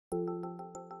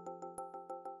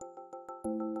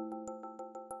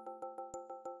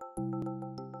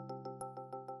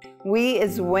We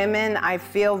as women, I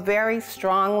feel very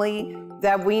strongly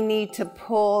that we need to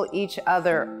pull each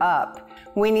other up.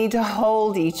 We need to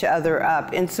hold each other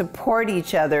up and support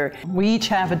each other. We each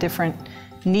have a different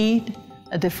need,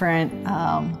 a different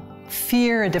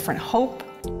fear, a different hope.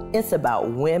 It's about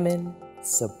women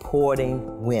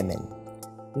supporting women.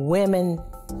 Women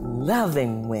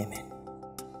loving women.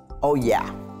 Oh yeah,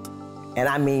 and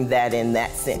I mean that in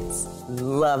that sense.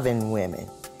 Loving women,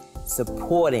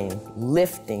 supporting,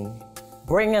 lifting,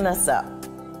 bringing us up,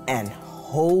 and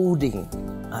holding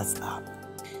us up.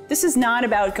 This is not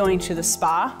about going to the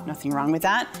spa, nothing wrong with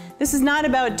that. This is not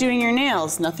about doing your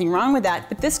nails, nothing wrong with that,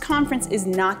 but this conference is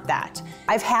not that.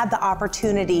 I've had the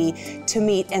opportunity to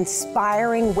meet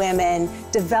inspiring women,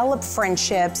 develop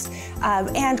friendships,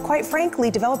 and quite frankly,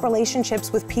 develop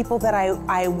relationships with people that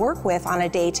I work with on a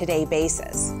day-to-day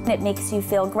basis. It makes you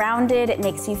feel grounded, it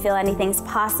makes you feel anything's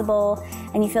possible,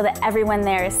 and you feel that everyone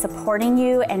there is supporting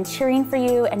you and cheering for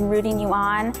you and rooting you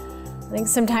on. I think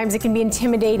sometimes it can be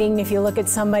intimidating if you look at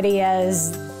somebody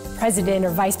as president or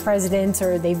vice president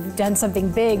or they've done something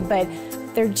big, but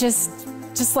they're just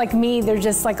like me, they're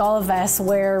just like all of us,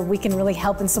 where we can really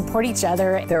help and support each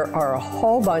other. There are a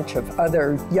whole bunch of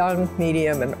other young,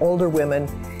 medium, and older women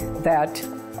that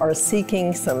are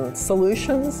seeking some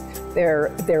solutions.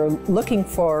 They're looking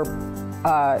for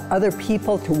other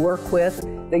people to work with.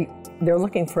 They're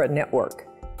looking for a network.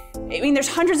 I mean, there's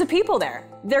hundreds of people there.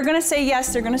 They're gonna say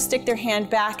yes, they're gonna stick their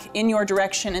hand back in your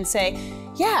direction and say,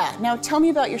 yeah, now tell me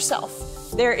about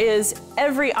yourself. There is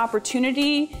every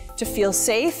opportunity to feel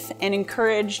safe and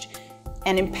encouraged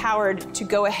and empowered to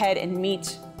go ahead and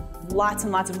meet lots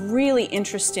and lots of really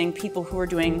interesting people who are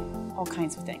doing all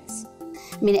kinds of things.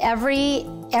 I mean,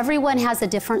 everyone has a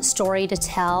different story to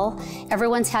tell.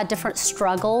 Everyone's had different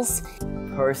struggles.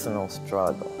 Personal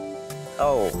struggle.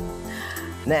 Oh,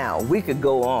 now we could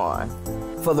go on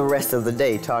for the rest of the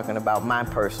day talking about my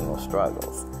personal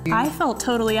struggles. I felt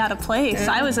totally out of place.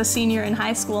 I was a senior in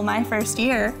high school my first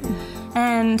year,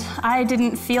 and I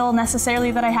didn't feel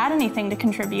necessarily that I had anything to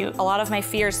contribute. A lot of my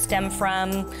fears stem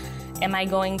from, am I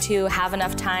going to have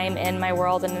enough time in my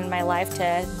world and in my life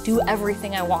to do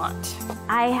everything I want?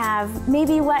 I have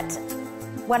maybe what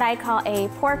I call a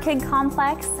poor kid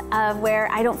complex of where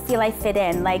I don't feel I fit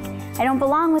in. Like, I don't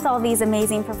belong with all these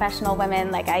amazing professional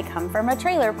women. Like, I come from a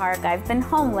trailer park, I've been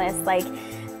homeless. Like,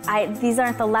 these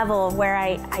aren't the level of where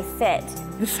I fit.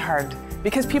 This is hard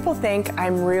because people think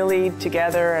I'm really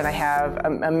together and I have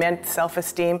immense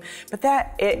self-esteem, but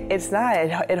it's not.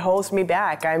 It holds me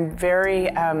back. I'm very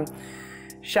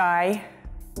shy,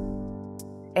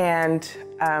 and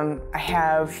I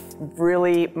have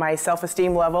really, my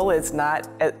self-esteem level is not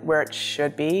at where it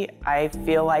should be. I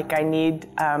feel like I need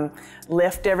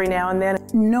lift every now and then.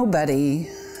 Nobody,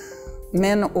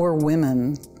 men or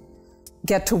women,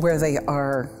 get to where they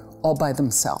are all by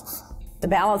themselves. The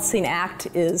balancing act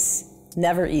is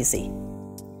never easy.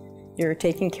 You're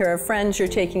taking care of friends, you're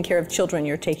taking care of children,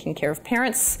 you're taking care of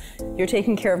parents, you're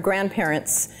taking care of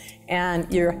grandparents,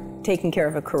 and you're taking care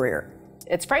of a career.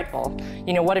 It's frightful.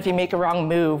 You know, what if you make a wrong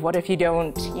move? What if you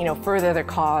don't, further the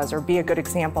cause or be a good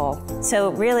example?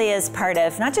 So it really is part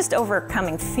of not just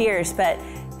overcoming fears, but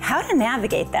how to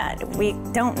navigate that. We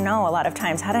don't know a lot of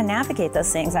times how to navigate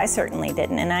those things. I certainly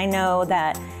didn't, and I know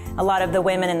that a lot of the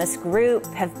women in this group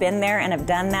have been there and have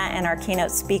done that, and our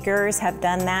keynote speakers have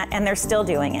done that, and they're still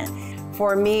doing it.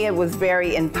 For me, it was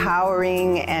very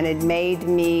empowering, and it made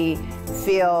me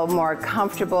feel more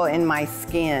comfortable in my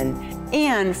skin.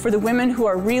 And for the women who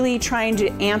are really trying to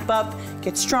amp up,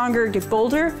 get stronger, get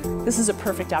bolder, this is a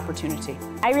perfect opportunity.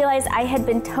 I realized I had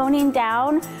been toning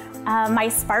down my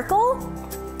sparkle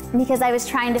because I was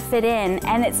trying to fit in.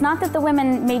 And it's not that the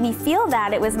women made me feel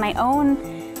that, it was my own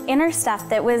inner stuff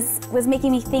that was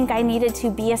making me think I needed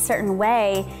to be a certain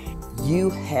way. You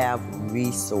have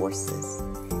resources.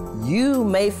 You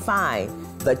may find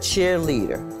the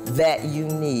cheerleader that you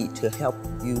need to help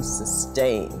you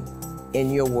sustain in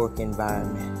your work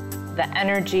environment. The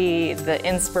energy, the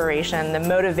inspiration, the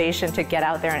motivation to get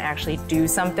out there and actually do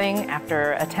something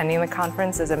after attending the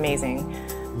conference is amazing.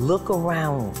 Look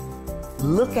around.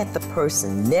 Look at the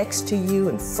person next to you,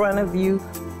 in front of you,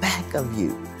 back of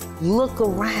you. Look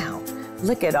around.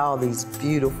 Look at all these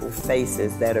beautiful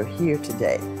faces that are here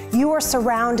today. You are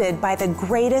surrounded by the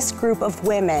greatest group of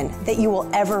women that you will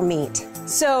ever meet.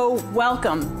 So,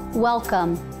 welcome.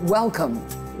 Welcome. Welcome.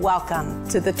 Welcome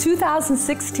to the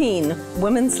 2016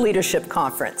 Women's Leadership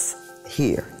Conference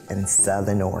here in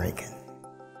Southern Oregon.